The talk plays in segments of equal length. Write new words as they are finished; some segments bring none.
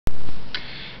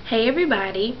Hey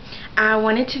everybody, I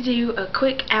wanted to do a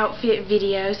quick outfit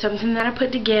video, something that I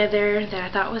put together that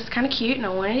I thought was kind of cute and I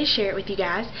wanted to share it with you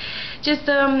guys. Just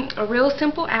a real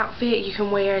simple outfit you can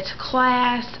wear to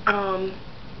class,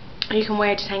 you can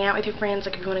wear it to hang out with your friends,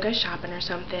 like if you want to go shopping or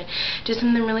something. Just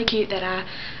something really cute that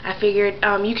I figured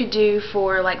you could do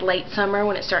for like late summer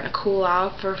when it's starting to cool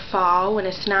off, or fall when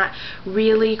it's not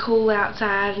really cool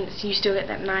outside and you still get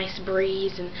that nice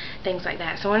breeze and things like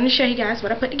that. So I wanted to show you guys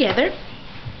what I put together.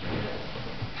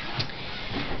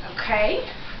 Okay,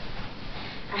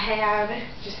 I have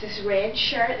just this red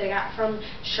shirt that I got from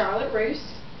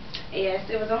Russe. Yes,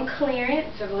 it was on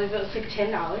clearance. I believe it was like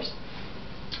 $10.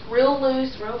 Real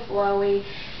loose, real flowy,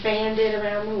 banded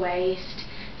around the waist.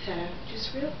 So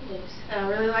just real loose. I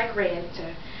really like red. So,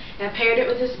 and I paired it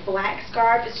with this black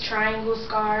scarf. It's a triangle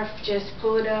scarf. Just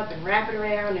pull it up and wrap it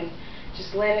around and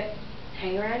just let it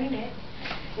hang around your neck.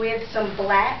 With some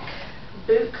black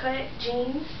boot cut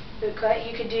jeans. Boot cut.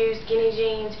 You could do skinny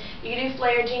jeans. You could do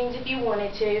flare jeans if you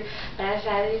wanted to. But I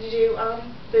decided to do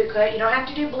boot cut. You don't have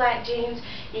to do black jeans.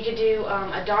 You could do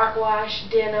a dark wash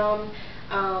denim.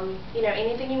 You know,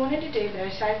 anything you wanted to do. But I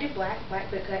decided to do black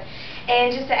boot cut.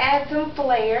 And just to add some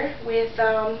flare with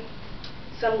some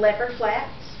leopard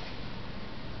flats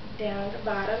down at the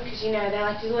bottom, because you know they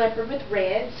like to do leopard with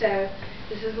red. So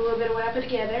this is a little bit of what I put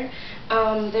together.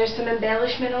 There's some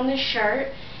embellishment on this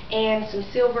shirt and some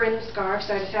silver in the scarf,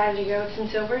 so I decided to go with some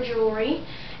silver jewelry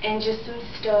and just some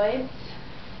studs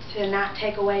to not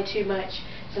take away too much,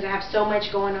 since I have so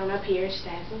much going on up here. Just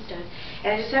add some studs.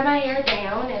 And I just have my hair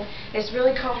down, and it's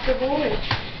really comfortable and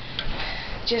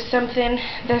just something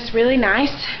that's really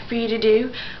nice for you to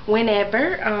do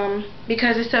whenever,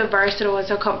 because it's so versatile and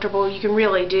so comfortable. You can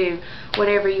really do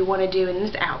whatever you want to do in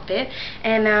this outfit,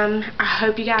 and I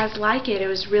hope you guys like it. It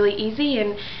was really easy,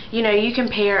 and you know, you can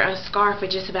pair a scarf with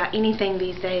just about anything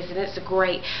these days, and it's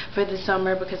great for the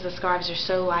summer because the scarves are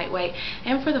so lightweight,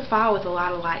 and for the fall with a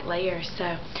lot of light layers.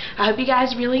 So I hope you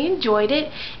guys really enjoyed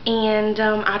it, and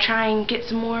I'll try and get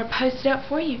some more posted up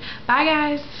for you. Bye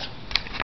guys.